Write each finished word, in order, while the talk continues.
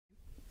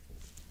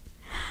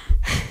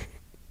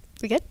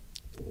We good?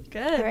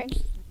 Good. All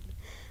right.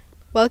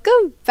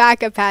 Welcome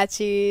back,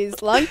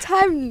 Apaches. Long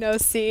time no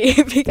see,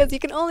 because you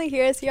can only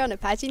hear us here on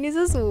Apache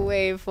News'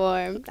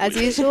 waveform. As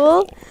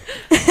usual,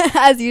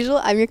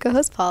 I'm your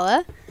co-host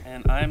Paula.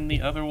 And I'm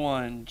the other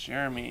one,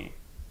 Jeremy.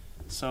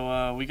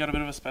 So we got a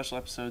bit of a special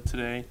episode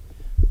today.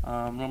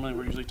 Normally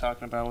we're usually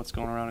talking about what's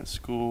going around at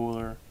school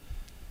or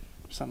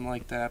something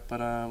like that,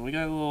 but we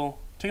got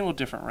taking a little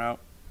different route.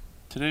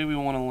 Today we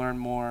want to learn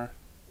more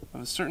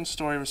of a certain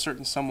story of a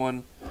certain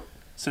someone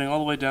sitting all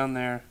the way down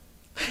there.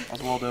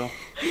 Oswaldo.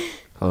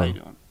 Hello. How you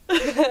doing?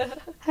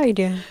 How are you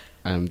doing?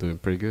 I'm doing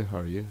pretty good. How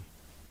are you?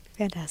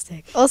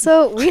 Fantastic.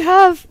 Also, we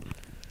have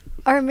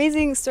our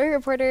amazing story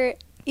reporter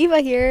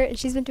Eva here, and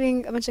she's been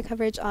doing a bunch of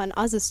coverage on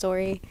Oz's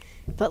story,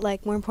 but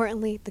more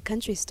importantly, the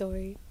country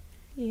story.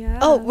 Yeah.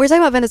 Oh, we're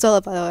talking about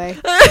Venezuela, by the way.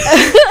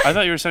 I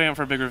thought you were setting up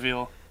for a big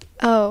reveal.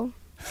 Oh.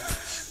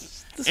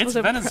 It's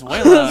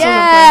Venezuela.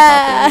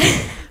 Yeah.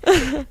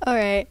 All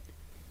right.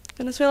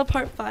 Venezuela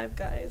Part 5,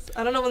 guys.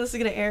 I don't know when this is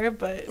going to air,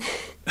 but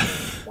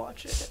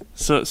watch it.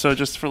 So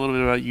just for a little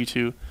bit about you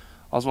two.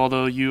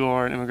 Oswaldo, you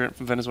are an immigrant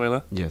from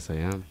Venezuela. Yes, I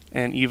am.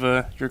 And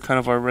Eva, you're kind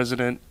of our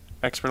resident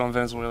expert on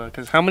Venezuela.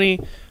 Because how many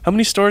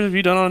stories have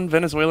you done on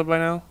Venezuela by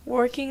now?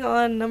 Working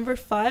on number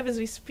 5 as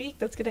we speak.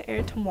 That's going to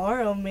air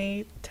tomorrow,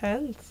 May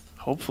 10th.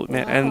 Hopefully,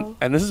 man. Wow.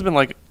 And this has been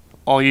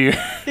all year.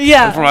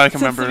 Yeah, From what I can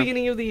since remember. the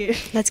beginning of the year.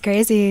 That's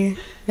crazy.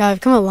 Yeah,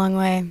 I've come a long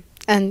way.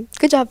 And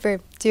good job for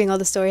doing all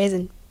the stories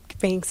and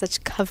bringing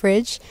such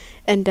coverage.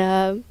 And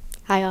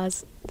hi,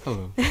 Oz.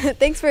 Hello.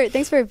 thanks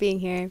for being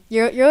here.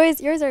 You're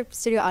always our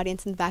studio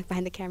audience in the back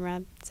behind the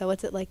camera. So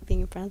what's it like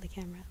being in front of the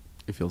camera?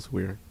 It feels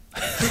weird.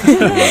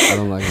 I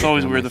don't like It's it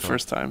always by weird the myself. Oh.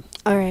 first time.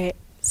 All right.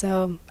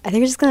 So I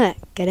think we're just gonna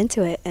get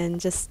into it and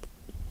just.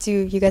 Do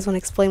you guys want to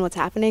explain what's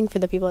happening for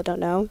the people that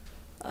don't know?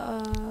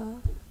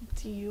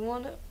 Do you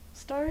want to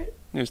start?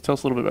 Yeah, just tell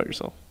us a little bit about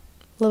yourself.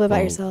 A little bit about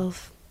Well,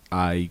 yourself.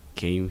 I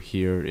came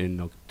here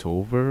in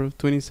October of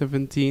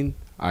 2017.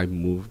 I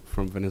moved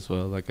from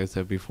Venezuela, like I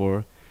said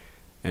before.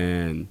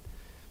 And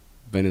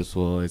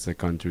Venezuela is a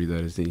country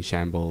that is in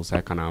shambles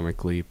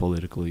economically,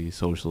 politically,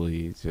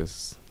 socially. It's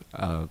just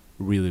a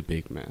really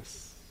big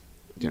mess,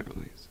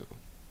 generally. So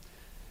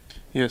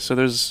Yeah, so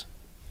there's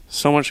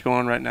so much going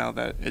on right now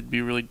that it'd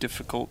be really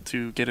difficult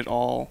to get it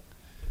all,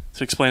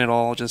 to explain it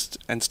all,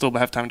 and still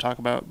have time to talk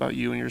about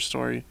you and your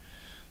story.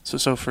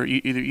 So for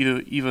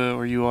either Eva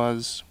or you,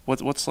 Oz,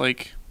 what's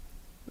like,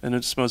 in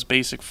its most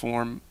basic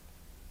form,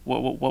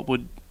 what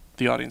would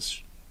the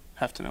audience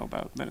have to know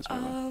about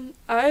Venezuela?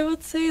 I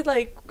would say,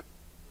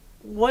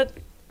 what,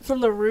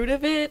 from the root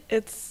of it,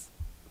 it's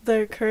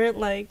their current,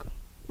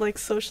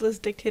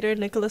 socialist dictator,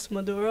 Nicolas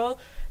Maduro,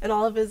 and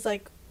all of his,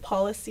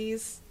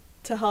 policies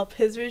to help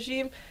his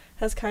regime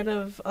has kind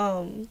of,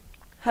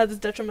 had this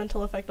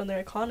detrimental effect on their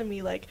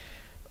economy,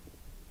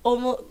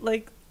 almost,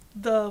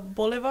 the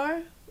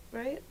bolivar,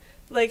 right?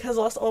 Has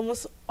lost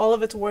almost all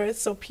of its worth,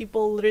 so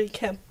people literally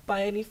can't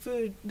buy any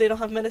food. They don't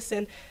have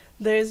medicine.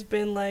 There's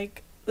been,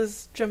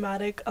 this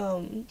dramatic,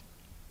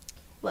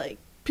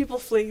 people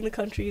fleeing the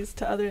countries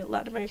to other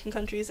Latin American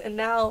countries, and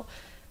now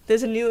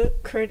there's a new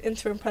current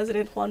interim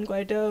president, Juan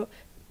Guaido,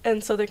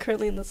 and so they're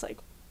currently in this,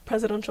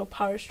 presidential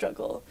power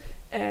struggle,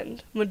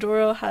 and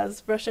Maduro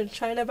has Russia and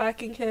China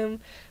backing him,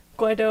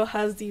 Guaido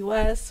has the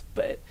US,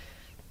 but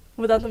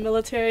without the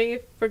military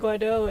for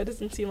Guaido, it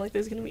doesn't seem like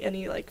there's going to be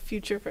any,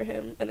 future for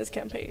him and his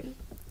campaign.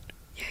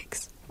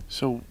 Yikes.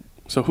 So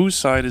whose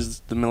side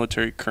is the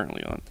military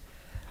currently on?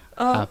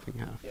 half and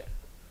half. Yeah.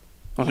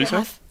 On whose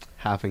side?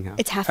 Half and half.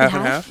 It's half Half and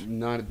and half.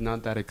 half?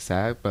 Not that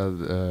exact, but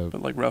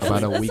But roughly.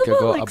 about a That's week about,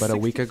 ago, like, about a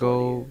week 60-40.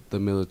 ago, the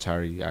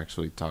military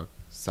actually took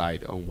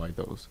side on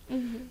Guaido's.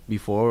 Mm-hmm.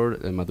 Before,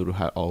 Maduro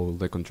had all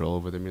the control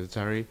over the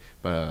military,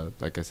 but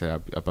like I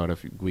said, about a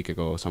week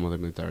ago, some of the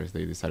militaries,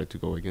 they decided to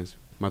go against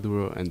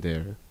Maduro, and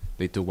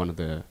they took one of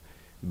the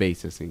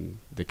bases in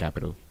the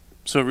capital.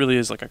 So it really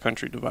is like a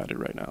country divided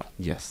right now.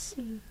 Yes,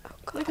 Mm-hmm. Oh,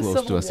 God. Like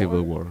close to a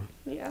civil war.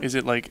 Yeah. Is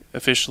it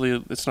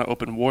officially, it's not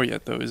open war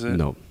yet though, is it?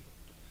 No,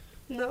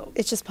 No.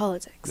 It's just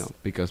politics. no,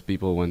 because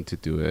people want to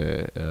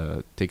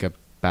do take a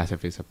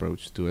pacifist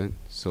approach to it,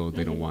 so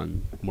they don't Mhm.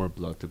 want more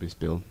blood to be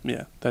spilled.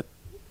 Yeah, that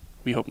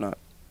we hope not.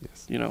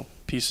 Yes.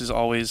 Peace is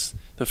always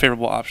the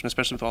favorable option,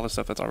 especially with all the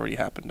stuff that's already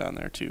happened down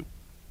there too.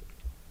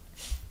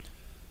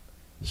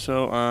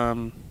 So,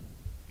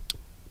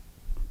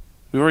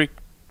 we've already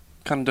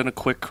kind of done a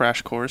quick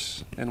crash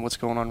course in what's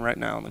going on right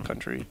now in the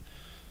country.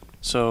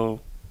 So,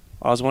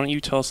 Oz, why don't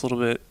you tell us a little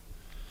bit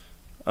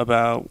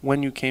about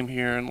when you came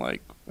here and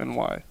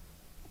why?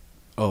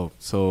 Oh,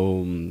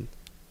 so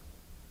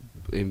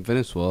in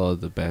Venezuela,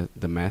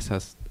 the mess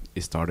has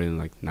started in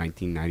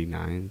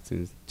 1999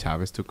 since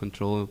Chavez took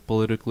control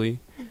politically,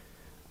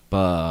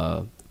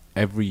 but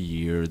every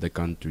year the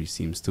country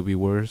seems to be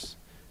worse,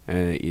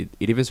 and it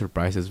even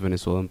surprises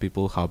Venezuelan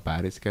people how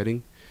bad it's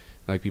getting.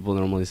 People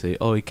normally say,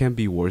 "Oh, it can't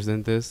be worse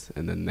than this,"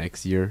 and then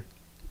next year,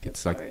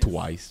 it's Gets worse.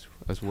 twice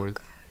as worse,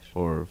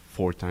 or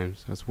 4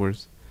 times as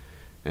worse,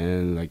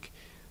 and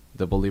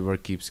the bolivar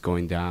keeps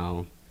going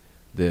down.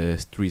 The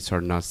streets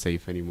are not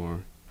safe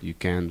anymore you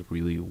can't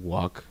really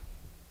walk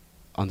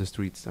on the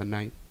streets at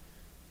night.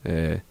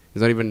 It's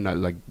not even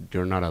like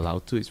you're not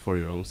allowed to. It's for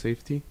your own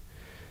safety.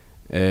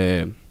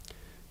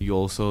 You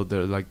also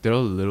there are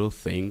little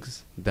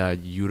things that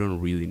you don't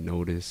really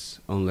notice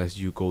unless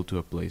you go to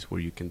a place where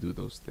you can do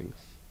those things.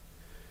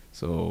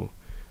 So,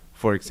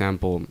 for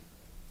example,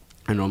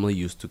 I normally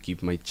used to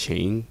keep my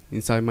chain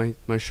inside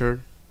my shirt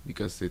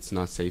because it's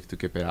not safe to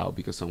keep it out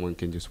because someone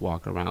can just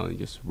walk around and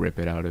just rip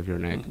it out of your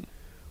neck,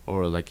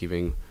 or like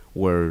even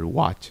wear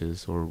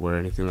watches or wear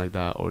anything like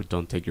that, or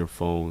don't take your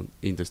phone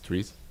in the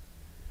streets.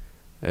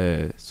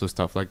 So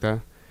stuff like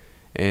that.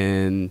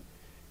 And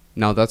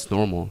now that's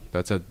normal.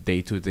 That's a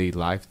day-to-day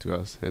life to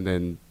us. And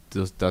then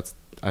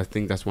I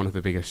think that's one of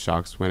the biggest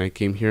shocks when I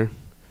came here.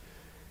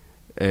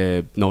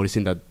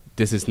 Noticing that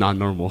this is not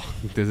normal.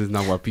 This is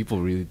not what people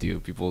really do.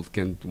 People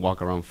can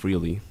walk around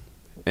freely.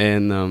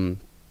 And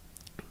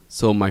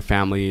so my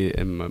family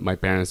and my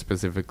parents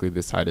specifically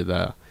decided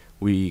that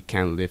we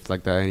can't live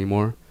like that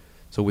anymore.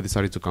 So we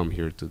decided to come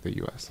here to the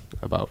U.S.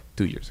 about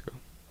 2 years ago.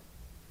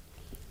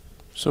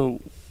 So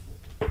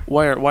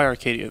why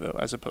Arcadia though,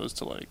 as opposed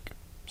to like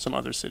some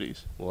other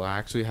cities? Well, I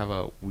actually have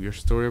a weird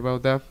story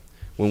about that.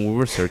 When we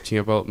were searching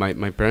about,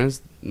 my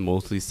parents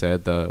mostly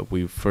said that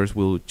we first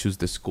will choose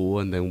the school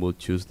and then we'll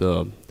choose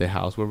the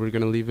house where we're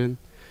going to live in,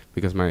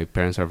 because my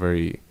parents are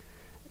very,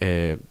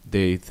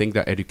 they think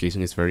that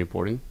education is very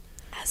important.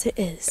 As it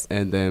is.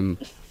 And then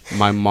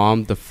my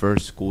mom, the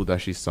first school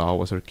that she saw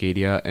was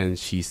Arcadia, and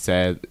she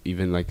said,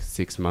 even like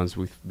 6 months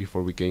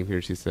before we came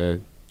here, she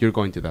said, "You're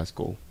going to that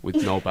school," with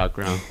no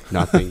background,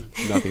 nothing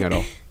at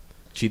all.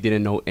 She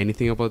didn't know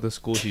anything about the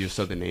school. She just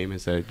saw the name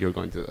and said, "You're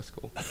going to that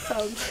school."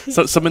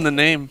 So some in the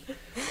name.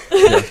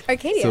 Yeah.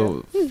 Arcadia.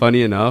 So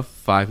funny enough,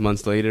 5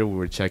 months later, we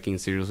were checking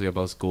seriously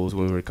about schools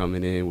when we were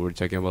coming in. We were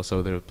checking about some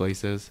other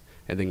places,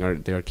 and then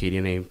the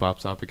Arcadia name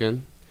pops up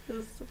again. It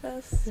was the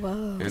best.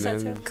 Whoa. And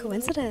then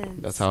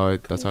Coincidence. that's how I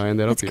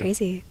ended up That's here.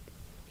 crazy.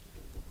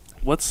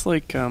 What's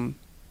like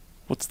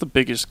what's the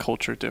biggest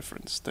culture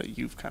difference that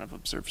you've kind of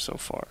observed so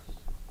far?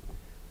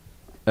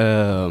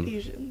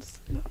 Asians.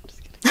 No, I'm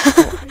just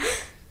kidding.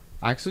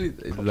 Actually,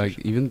 like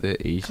even the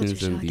Asians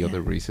Culture and shock, the yeah.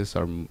 other races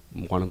are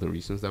one of the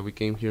reasons that we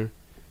came here,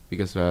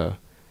 because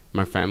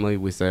my family,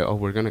 we said, "Oh,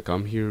 we're gonna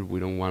come here. We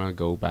don't want to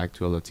go back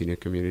to a Latino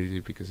community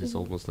because it's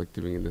almost like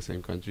living in the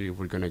same country. If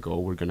we're gonna go,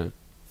 we're gonna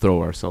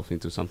throw ourselves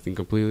into something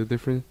completely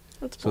different."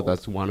 That's So bold.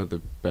 that's one of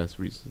the best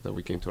reasons that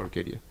we came to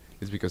Arcadia.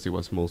 It's because it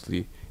was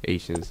mostly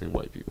Asians and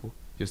white people,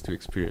 just to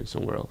experience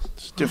somewhere else,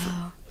 It's different.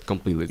 Wow.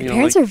 completely You Your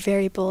know, different. parents are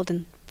very bold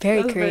and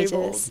very That's very courageous.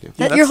 bold. Yeah,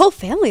 That, your that's- whole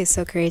family is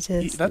so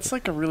courageous. That's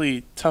like a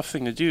really tough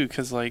thing to do,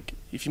 because like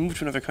if you move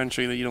to another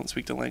country that you don't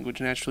speak the language,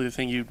 naturally the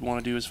thing you'd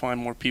want to do is find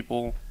more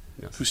people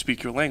Yes. who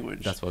speak your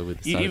language. That's why we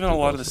decided Even to a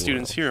lot go of the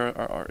somewhere students else. here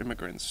are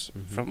immigrants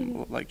Mhm.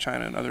 from like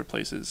China and other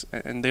places,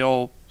 and they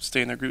all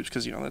stay in their groups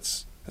because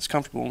that's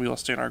comfortable, and we all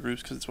stay in our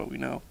groups because it's what we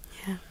know.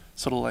 Yeah.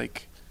 So to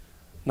like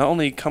not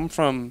only come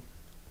from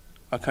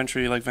a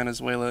country like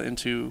Venezuela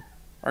into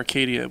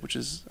Arcadia, which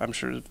is I'm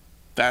sure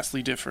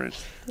vastly different,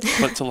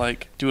 but to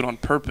like do it on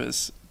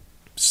purpose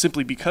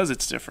simply because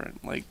it's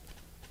different, like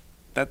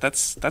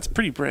that's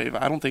pretty brave.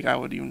 I don't think I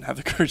would even have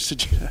the courage to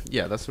do that.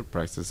 Yeah, that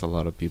surprises a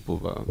lot of people,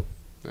 but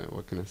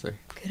what can I say?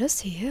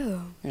 Kudos to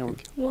you. You know,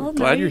 Well, we're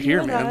glad now you're you here,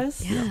 know man.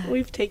 us. Yeah.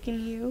 We've taken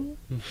you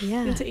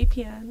Yeah. into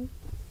APN.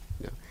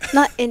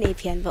 Not in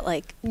APN, but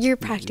like you're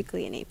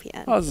practically in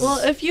APN. I was Well,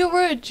 if you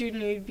were a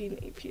junior, you'd be in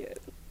APN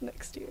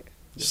next year.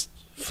 just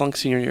flunk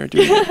senior year,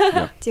 dude.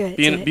 Yeah. Do it.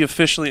 Be, do be it.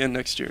 officially in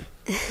next year.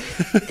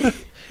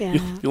 Yeah.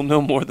 You'll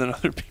know more than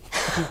other people.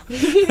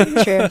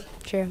 True.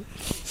 True.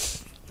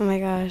 Oh my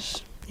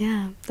gosh.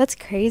 Yeah. That's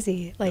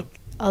crazy. Like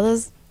all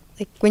those,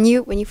 like when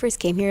you first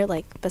came here,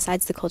 like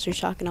besides the culture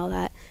shock and all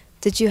that,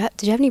 did you have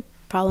any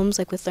problems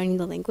like with learning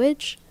the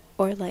language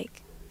or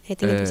like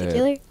anything in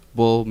particular?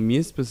 Well,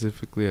 me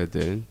specifically, I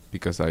didn't,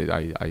 because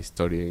I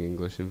studied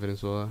English in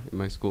Venezuela in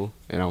my school,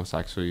 and I was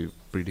actually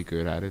pretty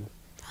good at it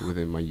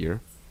within my year.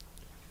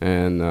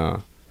 And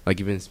like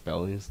even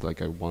spellings,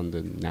 like I won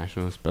the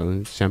national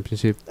spelling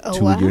championship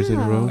Oh, 2 years in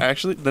a row. wow.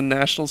 Actually, the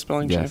National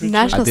Spelling Yes. Championship.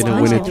 National I didn't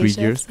Spelling win it 3 years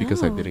Championships?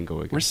 because I Oh. didn't go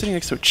again. We're sitting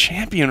next to a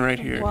champion right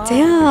here. Wow.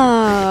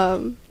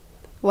 Damn.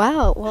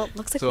 Wow. Well,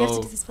 looks like we have to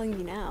So- do the spelling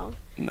bee now.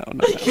 No.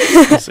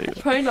 We'll save it.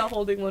 Probably not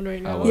holding one right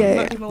I now. was, Yeah, I'm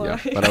yeah. not gonna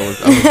lie. but I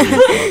was really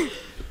proud.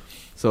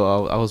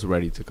 So I was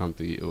ready to come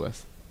to the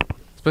U.S.,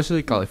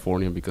 especially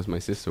California, because my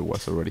sister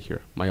was already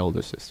here. My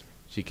older sister,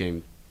 she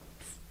came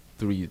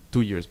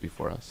 2 years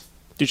before us.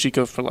 Did she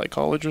go for like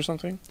college or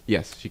something?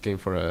 Yes, she came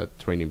for a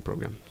training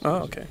program. Oh,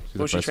 okay. She's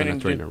What was a she training personal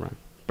to do? trainer,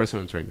 right?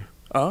 Personal trainer.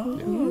 Oh.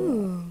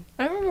 Ooh.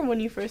 I remember when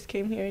you first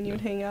came here and you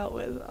would hang out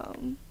with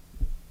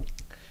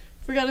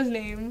forgot his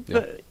name, Yeah.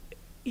 but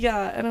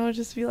yeah, and I would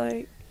just be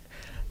like,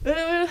 we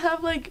would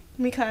have like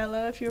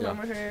Michaela, if you Yeah.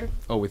 remember her.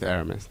 Oh, with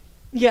Aramis.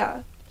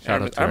 Yeah,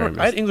 Shout out to I Aramis.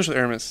 had English with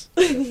Aramis.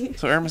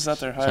 So Aramis is out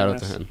there. Hi, Shout out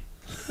to Aramis.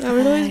 him. I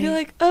would always be Hi.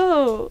 like,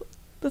 oh,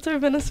 that's our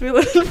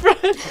Venezuelan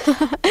friend.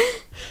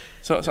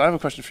 So I have a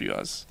question for you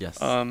guys. Yes.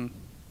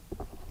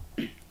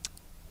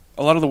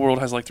 a lot of the world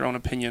has like their own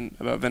opinion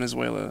about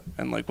Venezuela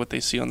and like what they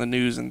see on the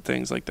news and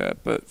things like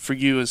that. But for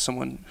you, as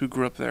someone who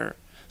grew up there,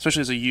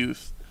 especially as a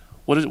youth,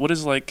 what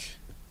is like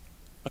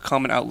a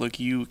common outlook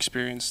you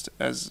experienced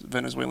as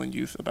Venezuelan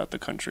youth about the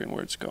country and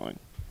where it's going?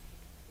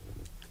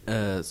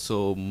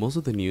 So most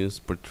of the news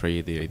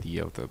portray the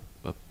idea of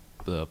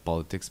the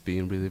politics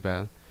being really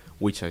bad,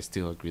 which I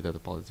still agree that the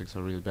politics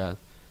are really bad.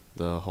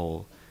 The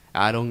whole,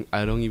 I don't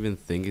even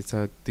think it's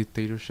a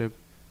dictatorship.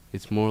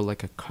 It's more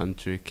like a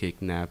country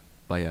kidnapped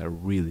by a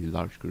really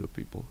large group of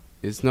people.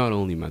 It's not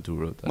only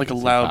Maduro that Like a is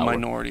in loud power.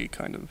 minority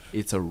kind of.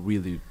 It's a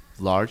really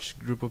large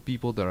group of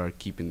people that are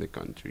keeping the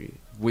country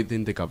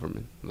within the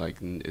government. Like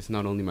it's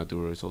not only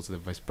Maduro, it's also the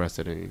vice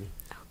president,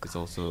 it's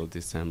also the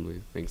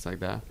assembly, things like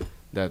that,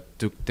 that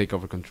take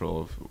over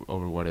control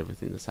over what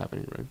everything that's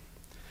happening, right?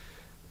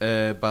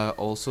 But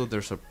also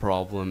there's a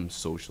problem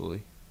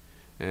socially,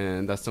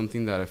 and that's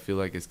something that I feel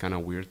like is kind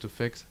of weird to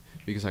fix,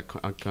 because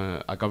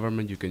a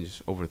government, you can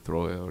just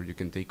overthrow it or you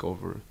can take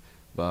over,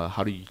 but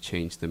how do you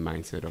change the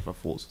mindset of a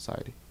full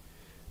society?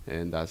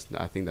 And I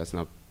think that's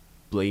not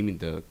blaming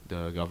the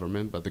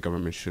government, but the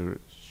government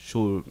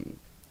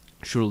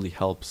surely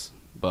helps,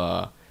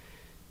 but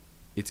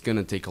it's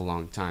gonna take a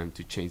long time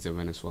to change the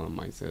Venezuelan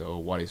mindset,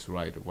 or what is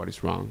right or what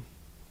is wrong.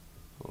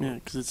 Yeah,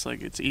 because it's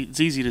like it's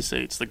easy to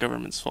say it's the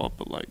government's fault,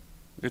 but like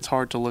it's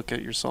hard to look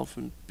at yourself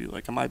and be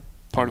like, am I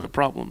part of the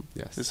problem?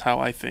 Yes. Is how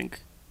I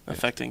think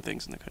affecting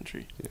things in the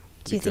country. Yeah.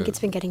 Do you think it's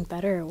Because been getting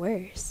better or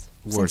worse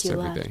worse since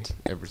you every left? day,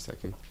 every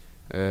second?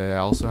 I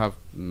also have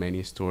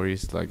many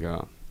stories. Like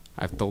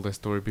I've told a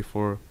story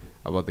before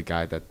about the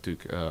guy that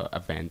took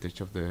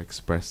advantage of the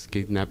express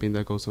kidnapping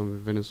that goes on in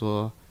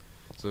Venezuela.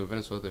 So in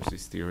Venezuela, there's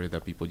this theory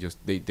that people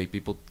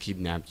people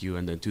kidnap you,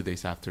 and then 2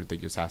 days after they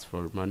just ask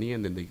for money,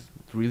 and then they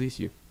release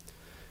you.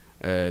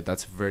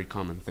 That's a very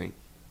common thing.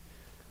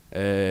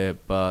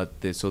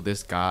 So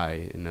this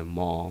guy in a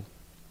mall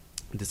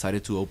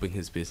decided to open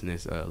his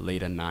business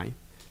late at night,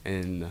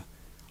 and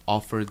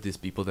offered these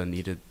people that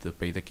needed to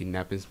pay the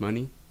kidnapping's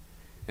money,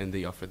 and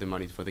they offered the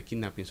money for the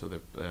kidnapping so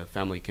the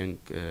family can,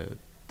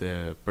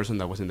 the person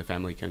that was in the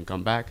family can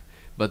come back,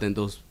 but then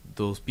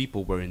those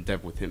people were in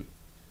debt with him.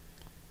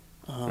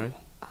 Right?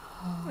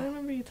 I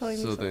remember you telling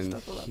me some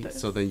stuff about this.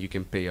 So then you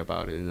can pay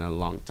about it in a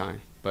long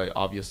time, but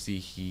obviously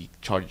he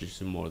charges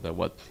you more than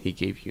what he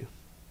gave you,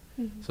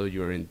 so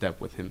you're in debt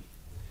with him.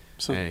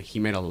 So, He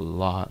made a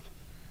lot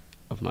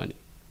of money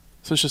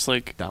so it's just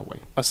like that way.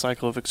 a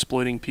cycle of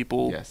exploiting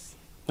people. Yes,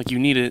 Like you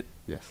need it,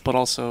 yes. but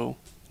also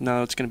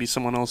now it's going to be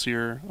someone else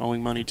you're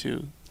owing money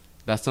to.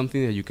 That's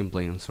something that you can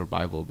blame on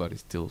survival, but it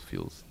still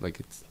feels like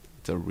it's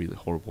a really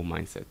horrible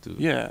mindset to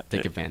Yeah.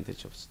 take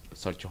advantage of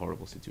such a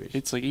horrible situation.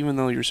 It's like even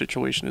though your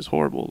situation is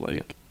horrible, like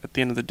Yeah. at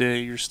the end of the day,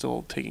 you're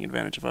still taking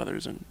advantage of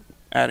others and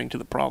adding to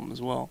the problem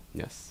as well.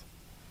 Yes.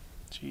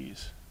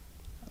 Jeez.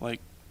 Like,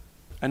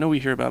 I know we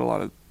hear about a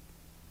lot of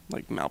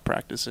like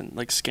malpractice and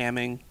like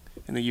scamming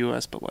in the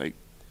U.S., but like,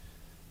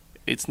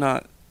 it's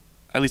not.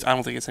 At least I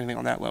don't think it's anything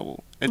on that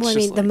level. It's Well, I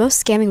just mean, the like,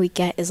 most scamming we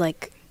get is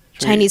like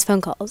trying Chinese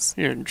phone calls.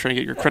 You're trying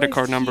to get your credit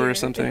card number or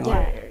something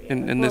Yeah.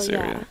 in Well, this yeah.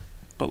 area,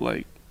 but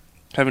like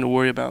having to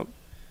worry about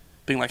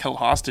being like held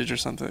hostage or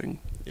something.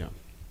 Yeah.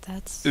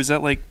 That's Is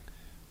that like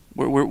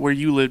where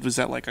you lived? Was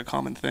that like a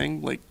common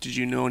thing? Like, did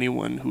you know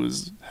anyone who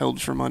was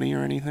held for money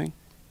or anything?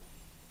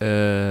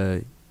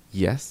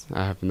 Yes,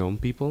 I have known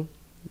people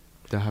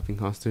that have been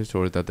hostage,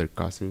 or that their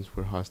cousins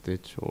were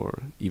hostage,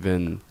 or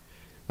even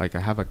like I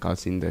have a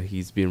cousin that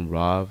he's been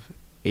robbed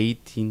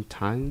 18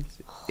 times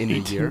in a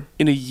year.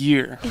 In a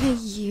year. in a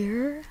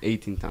year.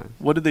 18 times.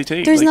 What did they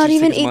take? There's Like, not just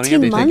even take his money 18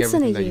 and They they- months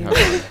in a everything that you year.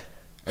 have on.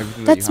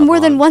 Everything that That's you have more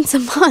than on. once a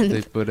They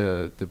month.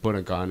 put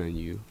a gun on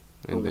you,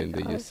 and Oh my then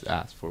they gosh. just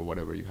ask for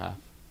whatever you have,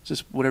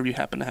 Just whatever you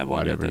happen to have on you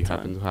at whatever that you time.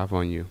 happen to have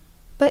on you.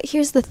 But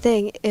here's the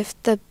thing: if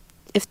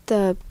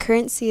the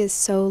currency is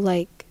so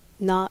like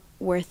not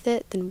worth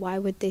it, then why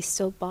would they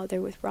still bother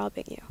with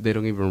robbing you? They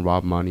don't even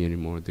rob money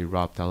anymore. They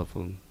rob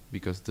telephone,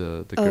 because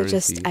the Oh, currency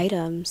just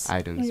items.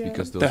 items Yeah.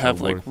 because those That are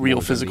have like worth real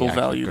more than the physical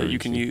actual value that you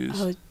can currency.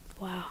 use.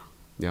 Oh, wow.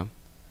 Yeah,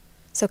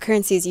 So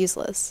currency is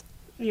useless.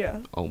 Yeah.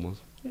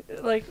 almost.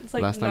 Like it's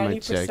like Last time I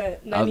 90%,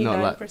 checked,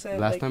 99%.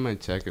 last like, time I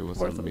checked, it was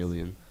a worthless.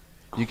 million.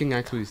 You can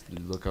actually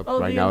look up Oh,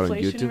 right the now on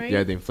inflation YouTube. rate?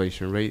 Yeah, the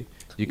inflation rate.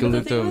 You can But the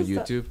look thing on is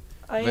that YouTube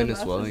IMF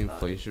Venezuela is not-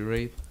 inflation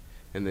rate,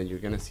 and then you're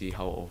gonna see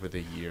how over the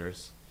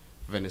years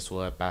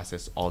Venezuela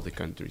passes all the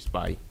countries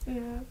by.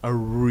 Yeah.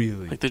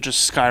 Really Like they're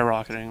just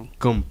skyrocketing.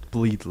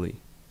 completely.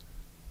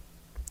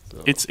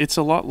 So, It's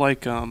a lot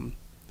like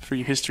for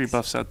you history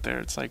buffs out there.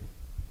 It's like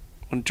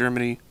when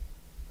Germany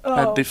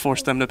they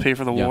forced them to pay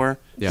for the Yeah. war.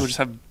 Yeah. They would just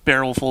have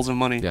barrelfuls of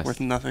money Yes. worth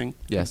nothing.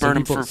 yeah, burn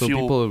them people, for so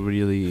fuel, people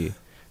really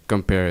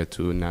compare it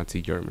to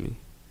Nazi Germany,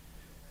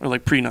 or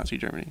like pre-Nazi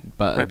Germany.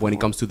 but Right when it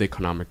before. comes to the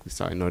economically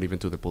side, not even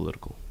to the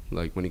political.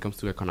 Like when it comes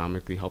to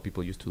economically, how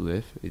people used to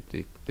live,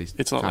 they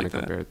It's a lot kind like of that.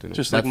 compare it to.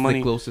 Just That's like money-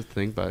 the closest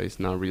thing, but it's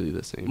not really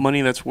the same.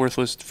 Money that's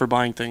worthless for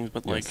buying things,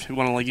 but like Yes. you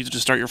want to like use it to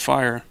start your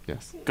fire,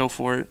 Yes, go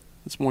for it.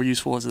 It's more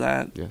useful as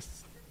that.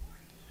 yes.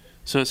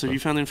 So you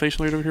found the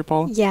inflation rate over here,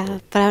 Paula? Yeah,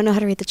 but I don't know how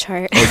to read the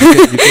chart. Oh,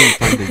 you can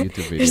find the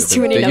YouTube video. There's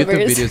too many the YouTube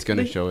numbers. video is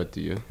gonna The- show it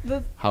to you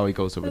The, how it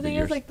goes over the the thing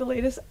years. is, like, the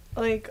latest,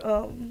 like,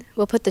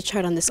 We'll put the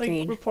chart on the like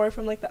screen. report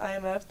from, like, the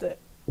IMF that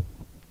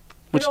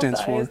Which I don't know if stands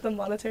the I for? is the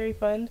Monetary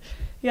Fund.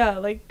 Yeah,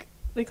 like,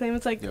 they claim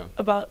it's, like, Yeah.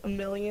 about 1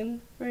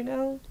 million right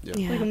now. Yeah.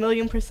 Yeah. Like,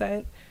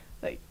 1,000,000%.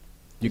 Like,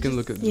 You can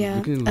look at Yeah,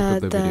 you can look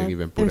up the video and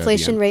even put it at the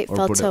inflation end, rate or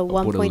fell put to a-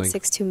 or put a link.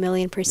 1.62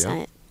 million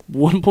percent.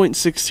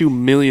 1.62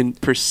 million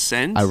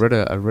 %? I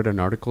read an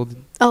article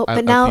Oh, a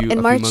but now few- a in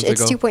few March months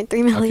it's ago- 2.3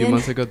 a few million.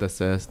 months ago that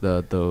says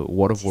that the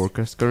World of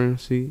Warcraft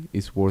currency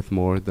is worth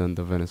more than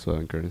the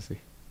Venezuelan currency.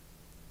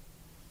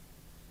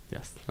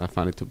 Yes, I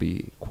found it to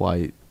be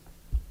quite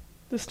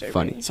disturbing.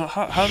 Funny. So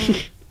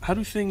how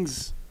do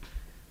things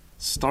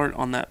start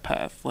on that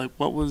path? Like,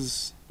 what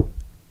was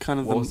kind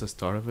of what was the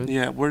start of it?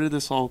 yeah? Where did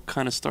this all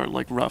kind of start?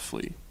 Like,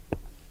 roughly?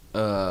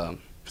 Uh,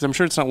 Because I'm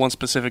sure it's not one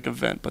specific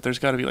event, but there's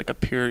got to be like a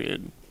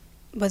period.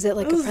 Was it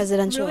like It a was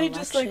presidential really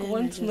election? just, like, or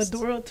once just-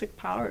 Maduro took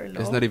power, no?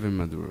 It's not even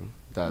Maduro.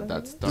 That Mhm.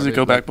 started. Does it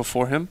go like- back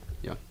before him?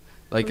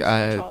 Like Was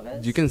it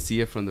Chavez? you can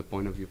see it from the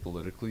point of view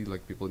politically,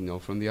 like people know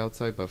from the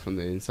outside, but from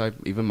the inside,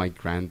 even my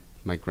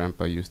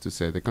grandpa used to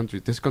say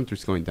this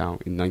country's going down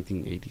in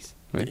 1980s,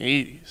 right? The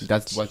 80s.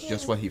 That's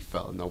just what he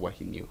felt, not what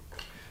he knew.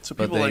 So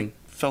but people then- like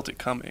felt it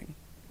coming.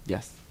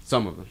 Yes,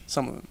 some of them.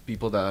 Some of them.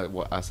 People that,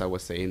 as I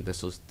was saying, the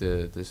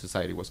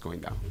society was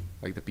going down,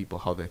 like the people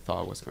how they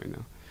thought was going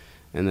down.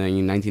 And then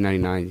in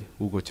 1999,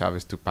 Hugo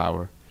Chavez took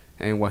power,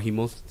 and what he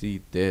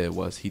mostly did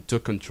was he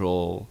took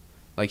control.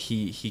 Like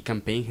he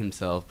campaigned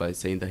himself by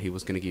saying that he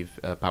was going to give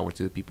power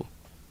to the people.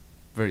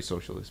 Very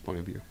socialist point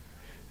of view.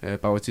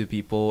 Power to the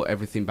people,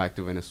 everything back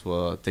to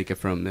Venezuela, take it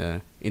from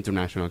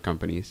international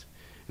companies,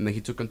 and then he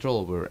took control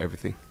over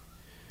everything.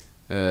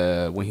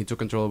 When he took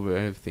control over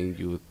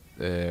everything,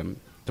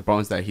 the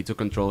problem is that he took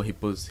control.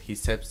 He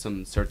set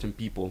some certain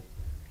people,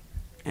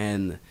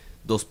 and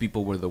those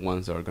people were the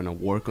ones that are gonna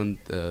work on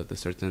the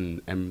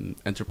certain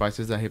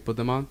enterprises that he put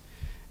them on,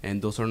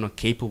 and those are not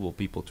capable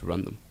people to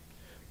run them,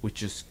 which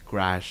just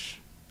crash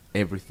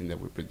everything that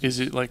we produce. Is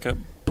it like a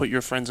put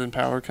your friends in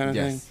power kind of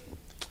thing? Yes.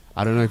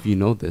 I don't know if you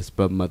know this,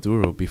 but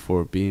Maduro,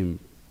 before being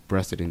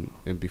president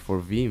and before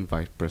being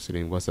vice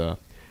president, was a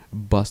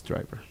bus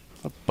driver.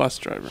 A bus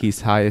driver.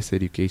 His highest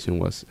education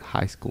was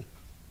high school.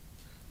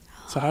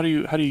 So how do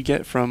you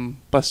get from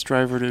bus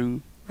driver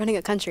to Running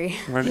a country.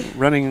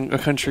 running a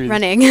country?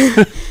 Running.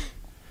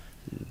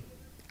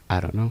 I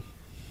don't know.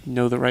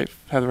 Have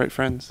the right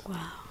friends. Wow.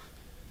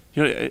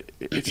 You know,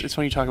 it's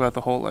when you talk about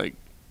the whole like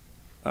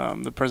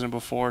the president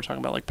before talking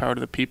about like power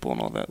to the people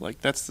and all that.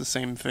 Like that's the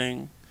same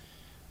thing.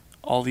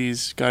 All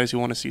these guys who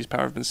want to seize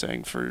power have been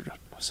saying for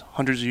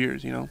hundreds of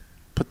years. You know,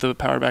 put the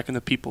power back in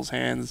the people's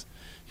hands.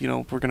 You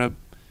know,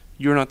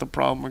 you're not the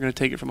problem. We're gonna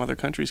take it from other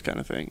countries, kind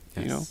of thing.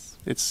 Yes. You know,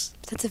 it's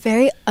That's a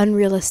very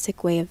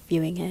unrealistic way of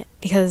viewing it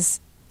because,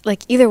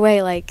 like, either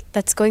way, like,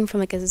 that's going from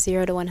like a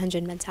 0 to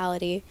 100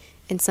 mentality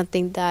in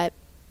something that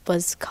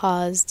was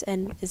caused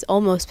and is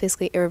almost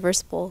basically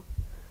irreversible.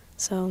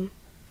 So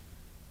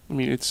I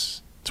mean,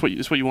 it's what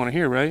you want to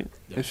hear, right?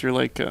 Yeah. If you're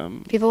like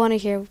people want to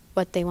hear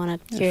what they want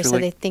to If hear, you're so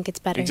like- they think it's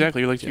better.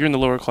 exactly, you're like Yeah. you're in the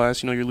lower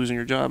class. You know, you're losing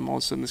your job, and all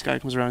of a sudden this guy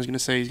comes around. He's gonna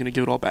say he's gonna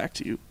give it all back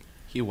to you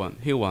He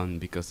won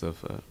because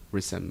of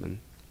resentment,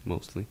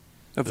 mostly.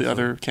 of the That's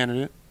other all.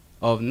 candidate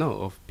Of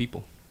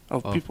people.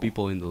 of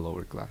people. In the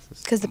lower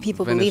classes. 'Cause the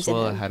people believed in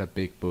Venezuela him. had a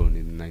big boom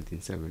in the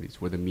 1970s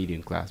where the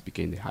median class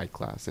became the high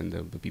class and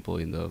the people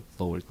in the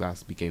lower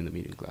class became the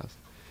median class.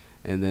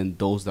 And then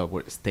those that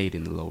stayed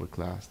in the lower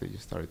class, they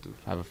just started to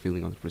have a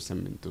feeling of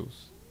resentment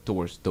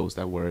towards those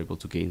that were able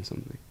to gain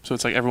something. So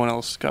it's like everyone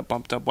else got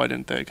bumped up. Why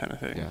didn't they? Kind of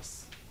thing.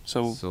 Yes.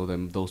 So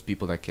then those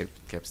people that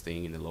kept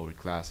staying in the lower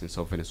class and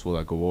saw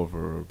Venezuela go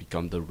over or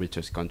become the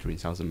richest country in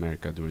South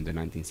America during the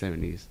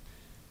 1970s,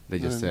 they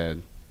just Mm.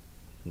 said,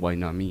 why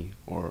not me?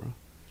 Or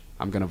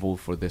I'm going to vote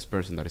for this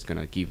person that is going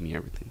to give me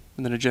everything.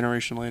 and then a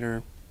generation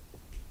later,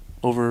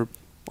 over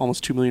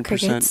almost 2 million %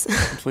 Crickets.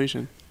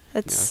 inflation.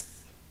 That's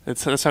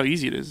That's how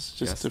easy it is.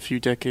 Just Yes. a few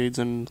decades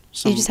and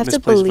some you just have to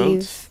misplaced believe.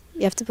 votes.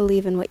 You have to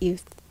believe in what you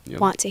Yep.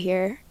 want to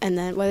hear, and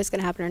then whether it's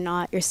gonna happen or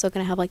not, you're still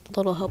gonna have like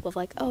little hope of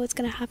like, oh, it's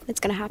gonna happen, it's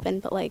gonna happen.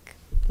 But like,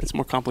 It's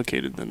more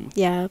complicated than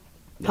yeah, Yes.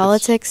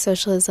 politics,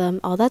 socialism,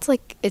 all that's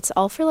like, it's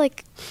all for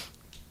like,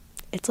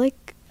 it's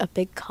like a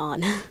big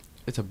con.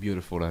 It's a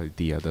beautiful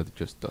idea that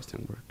just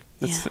doesn't work.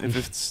 Yeah. if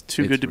it's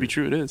too It's good to be real.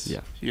 true, it is. Yeah.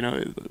 You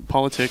know,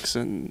 politics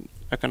and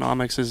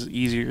economics is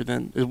easier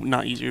than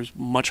not easier. It's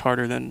much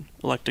harder than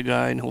elect a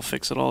guy and he'll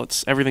fix it all.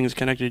 It's everything is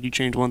connected. You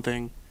change one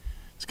thing,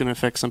 it's going to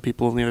affect some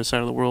people on the other side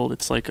of the world.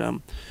 It's like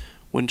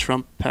when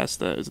Trump passed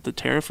the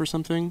tariff or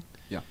something.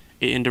 Yeah.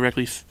 It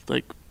indirectly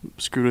like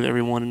screwed with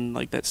everyone in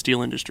like that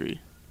steel industry,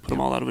 put them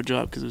Yeah. all out of a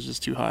job because it was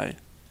just too high.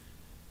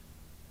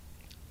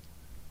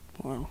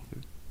 Wow.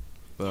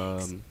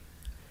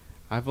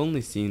 I've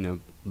only seen a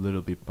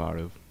little bit part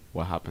of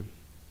what happened.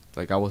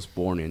 Like I was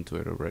born into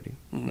it already.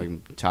 Mhm.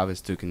 Like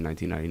Chavez took in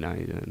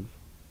 1999, and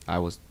I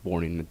was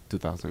born in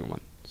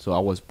 2001. So I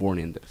was born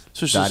in this.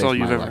 So it's That just is all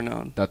you've my ever life.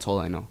 known. That's all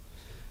I know.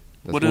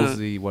 That's What,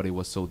 mostly what it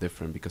was so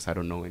different because I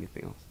don't know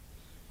anything else.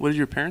 What did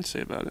your parents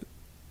say about it?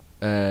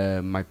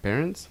 My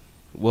parents,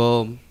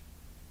 well,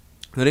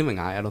 not even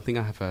I don't think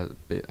I have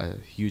a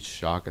huge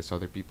shock as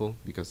other people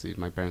because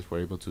my parents were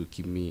able to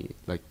keep me,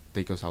 like,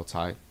 take us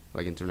outside,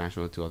 like,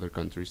 international to other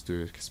countries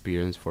to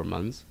experience for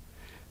months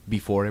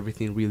before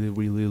everything really,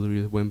 really,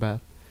 really went bad.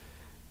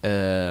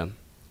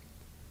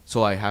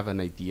 So I have an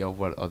idea of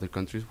what other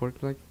countries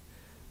work like,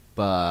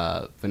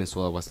 but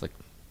Venezuela was like,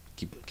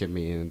 keep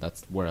me in,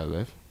 that's where I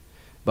live.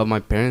 But my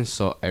parents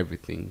saw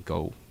everything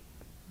go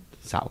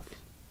south,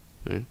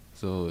 right?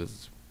 So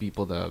it's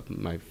people that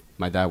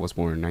my dad was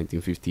born in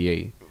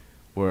 1958,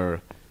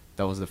 where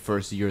that was the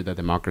first year that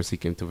democracy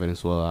came to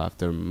Venezuela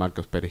after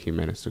Marcos Pérez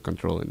Jiménez took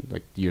control in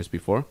like years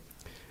before,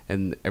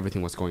 and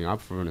everything was going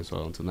up for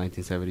Venezuela until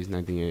 1970s,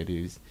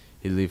 1980s.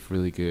 He lived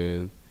really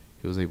good.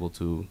 He was able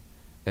to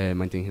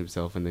maintain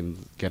himself and then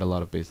get a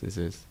lot of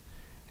businesses.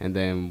 And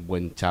then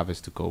when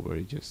Chavez took over,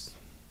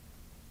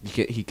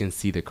 he can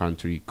see the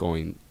country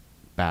going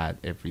bad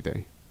every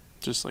day.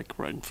 Just like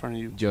right in front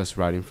of you. Just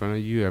right in front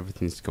of you,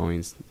 everything's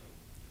going.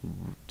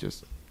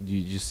 Just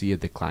you see it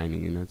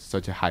declining, and it's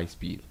such a high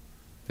speed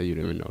that you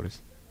don't even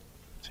notice.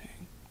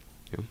 Dang.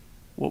 Yeah.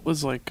 What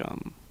was like,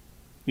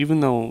 even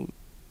though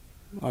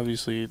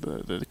obviously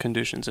the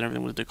conditions and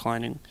everything was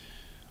declining,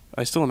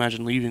 I still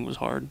imagine leaving was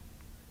hard,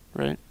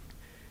 right?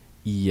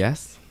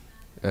 Yes,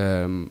 I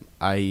don't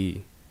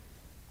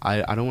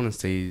want to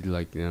say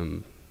like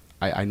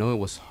I know it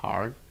was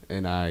hard,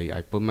 and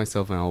I put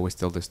myself, and I always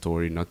tell the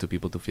story not to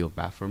people to feel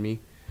bad for me,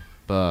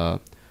 but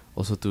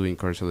also to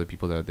encourage other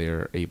people that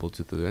they're able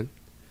to do it,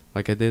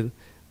 like I did.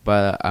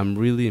 But I'm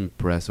really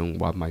impressed on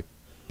what my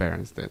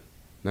parents did,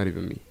 not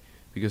even me,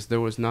 because there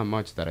was not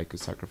much that I could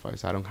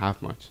sacrifice. I don't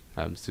have much.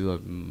 I'm still a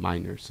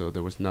minor, so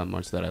there was not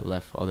much that I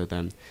left other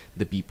than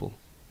the people,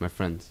 my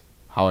friends,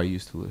 how I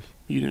used to live.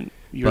 You didn't.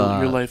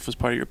 Your life was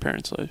part of your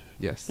parents' life.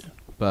 Yes. Yeah.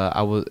 But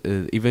I was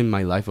even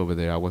my life over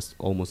there. I was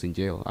almost in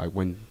jail. I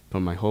went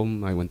from my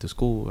home. I went to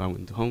school. I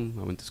went to home.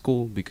 I went to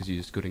school because you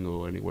just couldn't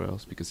go anywhere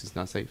else because it's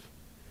not safe.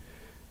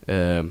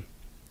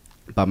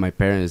 But my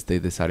parents, they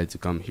decided to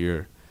come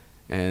here,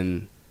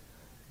 and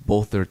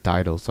both their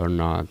titles are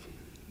not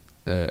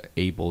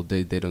able.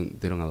 They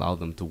don't allow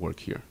them to work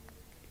here,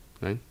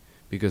 right?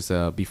 Because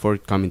before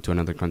coming to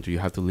another country, you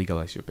have to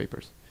legalize your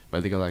papers. By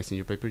legalizing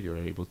your paper, you're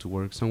able to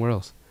work somewhere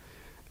else.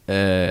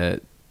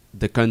 The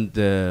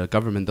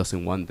government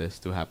doesn't want this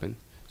to happen,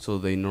 so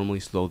they normally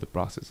slow the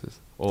processes.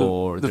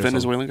 Or the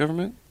Venezuelan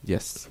government?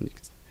 Yes,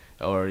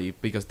 or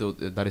because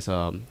that is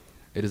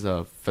it is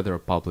a federal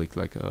public,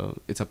 like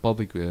it's a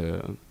public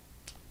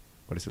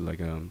what is it, like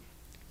a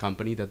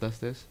company that does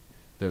this.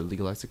 They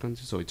legalize the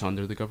country, so it's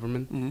under the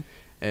government,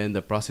 and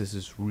the process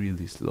is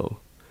really slow,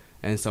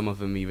 and some of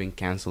them even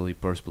cancel it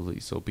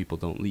purposely so people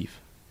don't leave.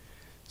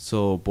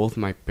 So both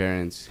my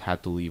parents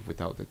had to leave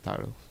without the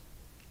title.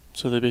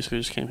 So they basically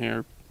just came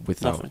here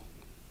with nothing.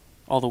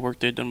 All the work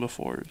they'd done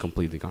before.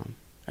 Completely gone.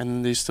 And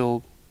then they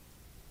still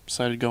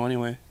decided to go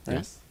anyway, right?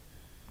 Yes.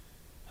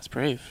 That's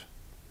brave.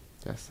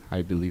 Yes,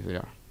 I believe they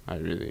are.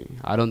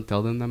 I don't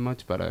tell them that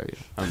much, but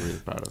I'm really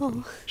proud of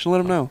them. Should let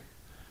them know.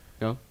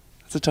 Yeah.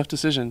 That's a tough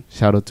decision.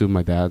 Shout out to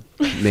my dad,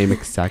 name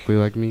exactly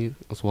like me,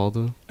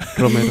 Oswaldo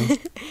Romero.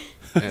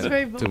 It's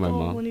very to my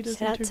vocal mom. when he does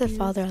Shout out to interviews.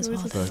 Father He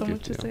always Oswaldo. has so Fuck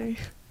much to it, say.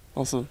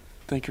 Also,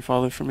 thank your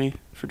father for me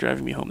for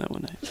driving me home that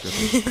one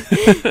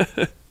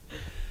night.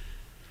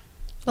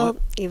 Well,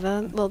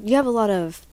 Eva, you have a lot of